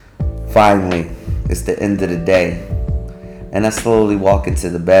Finally, it's the end of the day, and I slowly walk into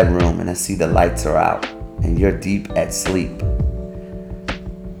the bedroom and I see the lights are out and you're deep at sleep.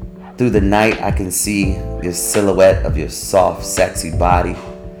 Through the night, I can see your silhouette of your soft, sexy body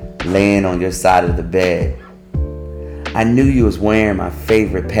laying on your side of the bed. I knew you was wearing my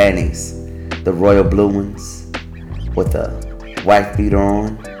favorite panties, the royal blue ones, with a wife beater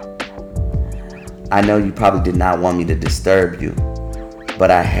on. I know you probably did not want me to disturb you, but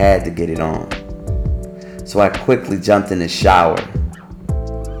I had to get it on. So I quickly jumped in the shower,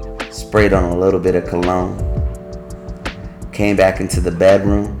 sprayed on a little bit of cologne, came back into the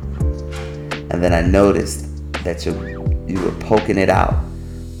bedroom, and then I noticed that you were poking it out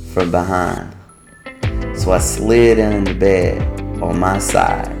from behind. So I slid in the bed on my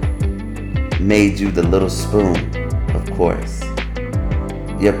side, made you the little spoon, of course.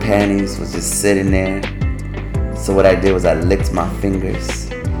 Your panties was just sitting there. So what I did was I licked my fingers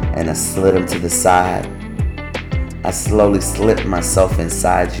and I slid them to the side. I slowly slipped myself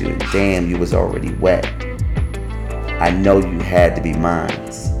inside you, and damn, you was already wet. I know you had to be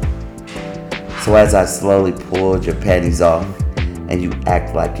mine. So as I slowly pulled your panties off and you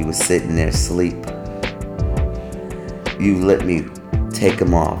act like you was sitting there asleep, you let me take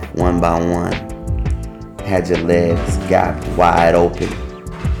them off one by one. Had your legs gapped wide open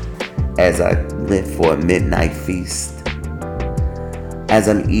as I went for a midnight feast. As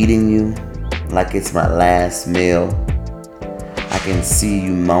I'm eating you like it's my last meal, I can see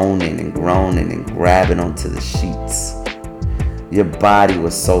you moaning and groaning and grabbing onto the sheets. Your body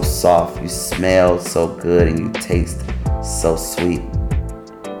was so soft, you smelled so good, and you taste so sweet.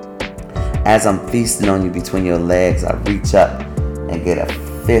 As I'm feasting on you between your legs, I reach up and get a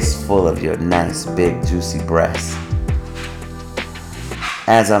fistful of your nice big juicy breasts.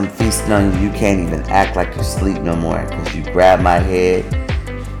 As I'm feasting on you, you can't even act like you sleep no more, because you grab my head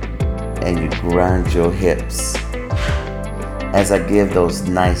and you grind your hips. As I give those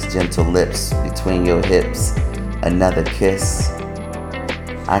nice gentle lips between your hips another kiss,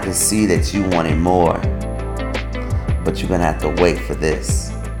 I can see that you wanted more, but you're gonna have to wait for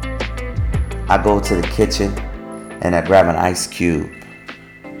this. I go to the kitchen and I grab an ice cube.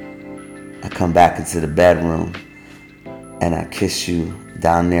 I come back into the bedroom and I kiss you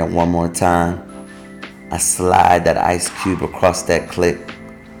down there one more time. I slide that ice cube across that clit,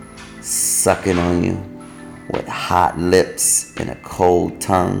 sucking on you with hot lips and a cold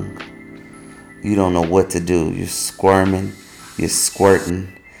tongue. You don't know what to do. You're squirming, you're squirting,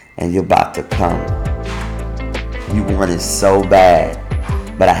 and you're about to come. You want it so bad,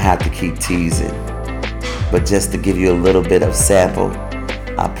 but I have to keep teasing. But just to give you a little bit of sample,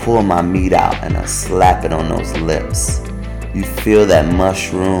 I pull my meat out and I slap it on those lips. You feel that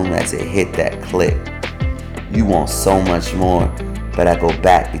mushroom as it hit that clit. You want so much more, but I go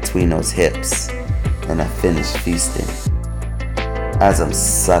back between those hips and I finish feasting. As I'm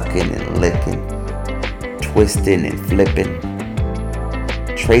sucking and licking, twisting and flipping,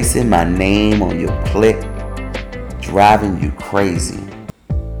 tracing my name on your clit, driving you crazy.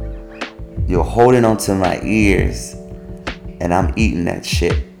 You're holding onto my ears and I'm eating that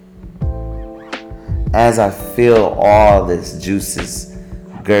shit. As I feel all this juices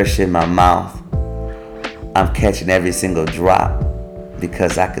gush in my mouth, I'm catching every single drop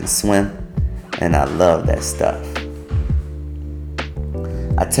because I can swim and I love that stuff.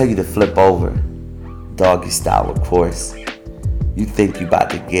 I tell you to flip over, doggy style of course. You think you about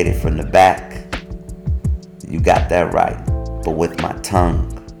to get it from the back. You got that right, but with my tongue,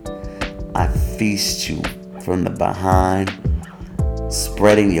 I feast you from the behind,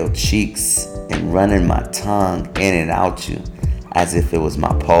 spreading your cheeks and running my tongue in and out you as if it was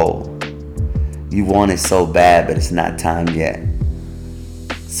my pole. You want it so bad, but it's not time yet.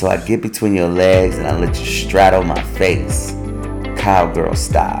 So I get between your legs and I let you straddle my face, cowgirl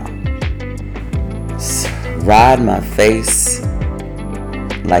style. Ride my face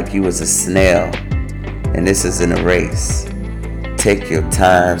like you was a snail, and this isn't a race. Take your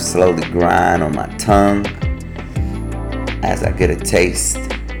time, slowly grind on my tongue as I get a taste.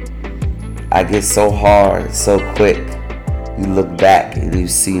 I get so hard, so quick. You look back and you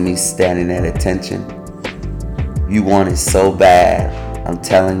see me standing at attention. You want it so bad, I'm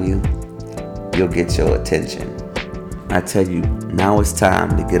telling you, you'll get your attention. I tell you, now it's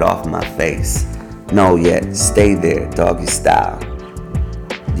time to get off my face. No yet, stay there, doggy style.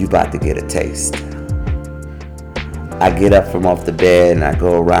 You about to get a taste. I get up from off the bed and I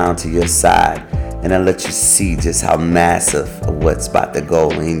go around to your side and I let you see just how massive of what's about to go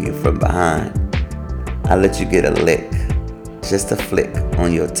in you from behind. I let you get a lick, just a flick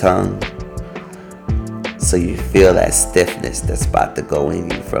on your tongue. so you feel that stiffness that's about to go in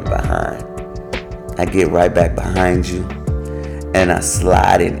you from behind. I get right back behind you, and I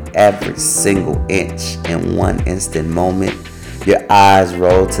slide in every single inch in one instant moment. Your eyes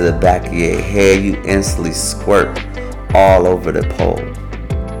roll to the back of your head. You instantly squirt all over the pole.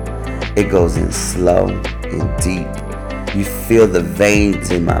 It goes in slow and deep. You feel the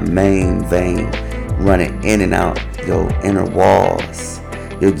veins in my main vein running in and out your inner walls.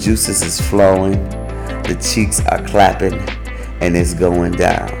 Your juices is flowing. The cheeks are clapping, and it's going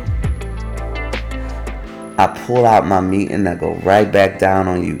down. I pull out my meat and I go right back down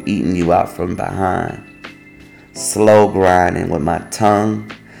on you, eating you out from behind. Slow grinding with my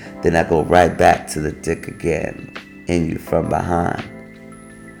tongue, then I go right back to the dick again, in you from behind.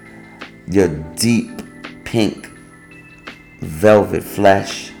 Your deep pink velvet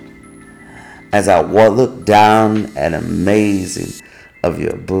flesh, as I look down and amazing of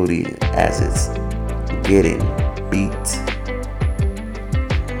your booty as it's getting beat.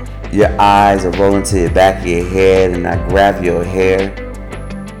 Your eyes are rolling to the back of your head, and I grab your hair,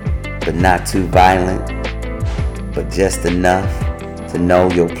 but not too violent, but just enough to know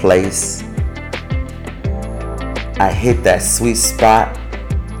your place. I hit that sweet spot.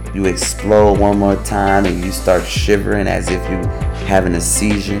 You explode one more time and you start shivering as if you having a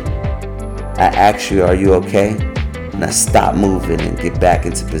seizure. I ask you, are you okay? And I stop moving and get back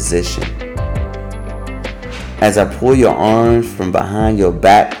into position. As I pull your arms from behind your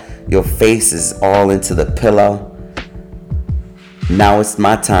back, your face is all into the pillow. Now it's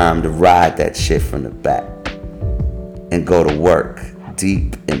my time to ride that shit from the back and go to work,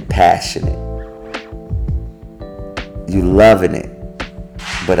 deep and passionate. You loving it,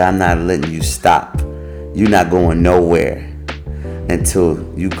 but I'm not letting you stop. You're not going nowhere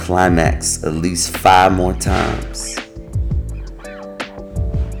until you climax at least 5 more times.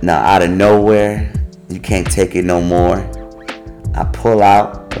 Now out of nowhere, you can't take it no more. I pull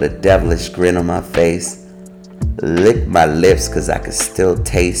out with a devilish grin on my face, lick my lips cause I can still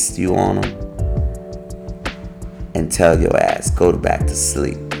taste you on them, and tell your ass, go back to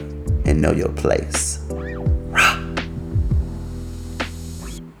sleep and know your place.